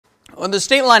Well, the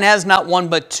state line has not one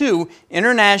but two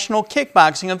international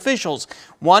kickboxing officials.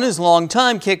 One is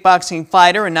longtime kickboxing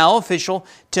fighter and now official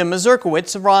Tim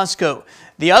Mazurkiewicz of Roscoe.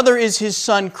 The other is his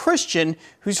son Christian,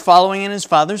 who's following in his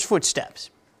father's footsteps.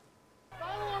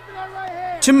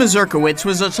 Tim Mazurkiewicz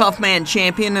was a tough man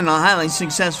champion and a highly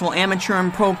successful amateur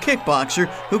and pro kickboxer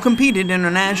who competed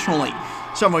internationally.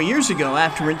 Several years ago,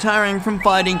 after retiring from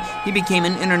fighting, he became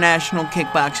an international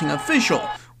kickboxing official,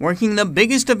 working the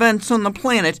biggest events on the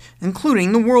planet,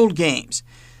 including the World Games.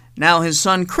 Now his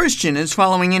son Christian is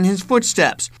following in his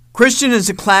footsteps. Christian is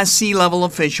a Class C level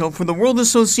official for the World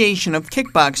Association of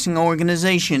Kickboxing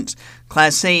Organizations.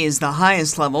 Class A is the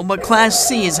highest level, but Class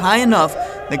C is high enough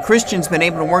that Christian's been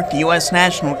able to work the U.S.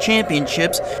 National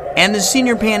Championships and the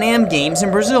Senior Pan Am Games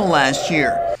in Brazil last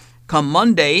year. Come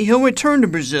Monday, he'll return to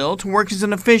Brazil to work as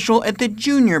an official at the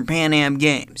Junior Pan Am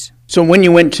Games. So when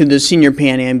you went to the Senior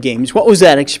Pan Am Games, what was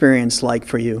that experience like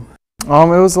for you? It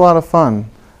was a lot of fun.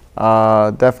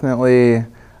 Definitely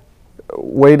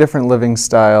way different living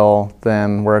style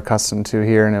than we're accustomed to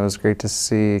here, and it was great to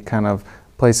see kind of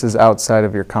places outside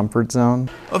of your comfort zone.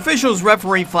 Officials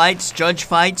referee fights, judge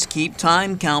fights, keep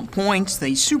time, count points,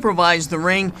 they supervise the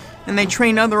ring, and they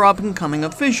train other up-and-coming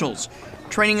officials.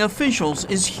 Training officials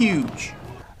is huge.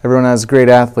 Everyone has great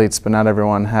athletes, but not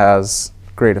everyone has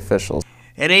great officials.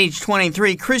 At age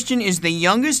 23, Christian is the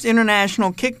youngest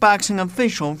international kickboxing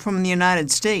official from the United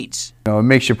States. It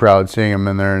makes you proud seeing him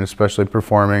in there, and especially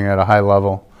performing at a high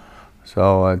level.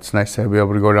 So it's nice to be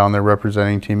able to go down there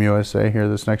representing Team USA here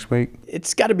this next week.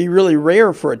 It's got to be really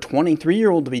rare for a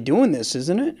 23-year-old to be doing this,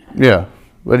 isn't it? Yeah,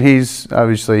 but he's a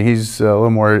little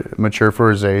more mature for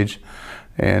his age.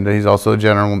 And he's also a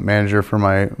general manager for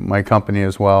my company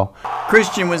as well.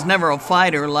 Christian was never a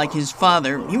fighter like his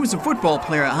father. He was a football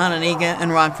player at Hononegah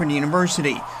and Rockford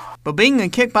University. But being a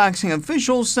kickboxing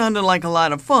official sounded like a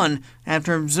lot of fun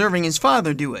after observing his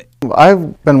father do it.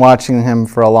 I've been watching him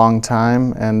for a long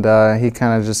time, and he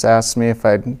kind of just asked me if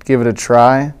I'd give it a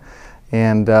try.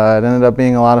 And it ended up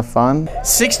being a lot of fun.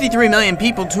 63 million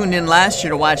people tuned in last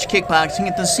year to watch kickboxing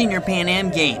at the Senior Pan Am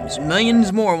Games.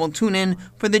 Millions more will tune in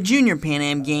for the Junior Pan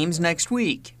Am Games next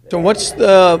week. So what's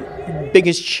the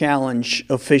biggest challenge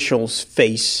officials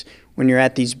face when you're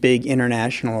at these big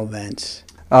international events?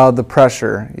 The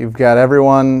pressure. You've got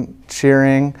everyone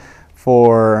cheering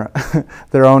for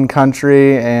their own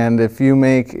country, and if you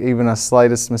make even a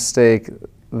slightest mistake,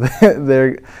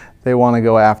 they want to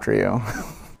go after you.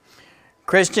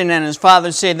 Christian and his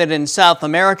father say that in South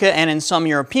America and in some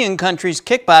European countries,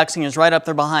 kickboxing is right up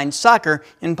there behind soccer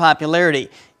in popularity.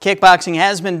 Kickboxing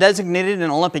has been designated an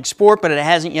Olympic sport, but it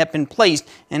hasn't yet been placed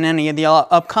in any of the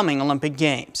upcoming Olympic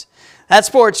Games. That's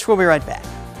sports. We'll be right back.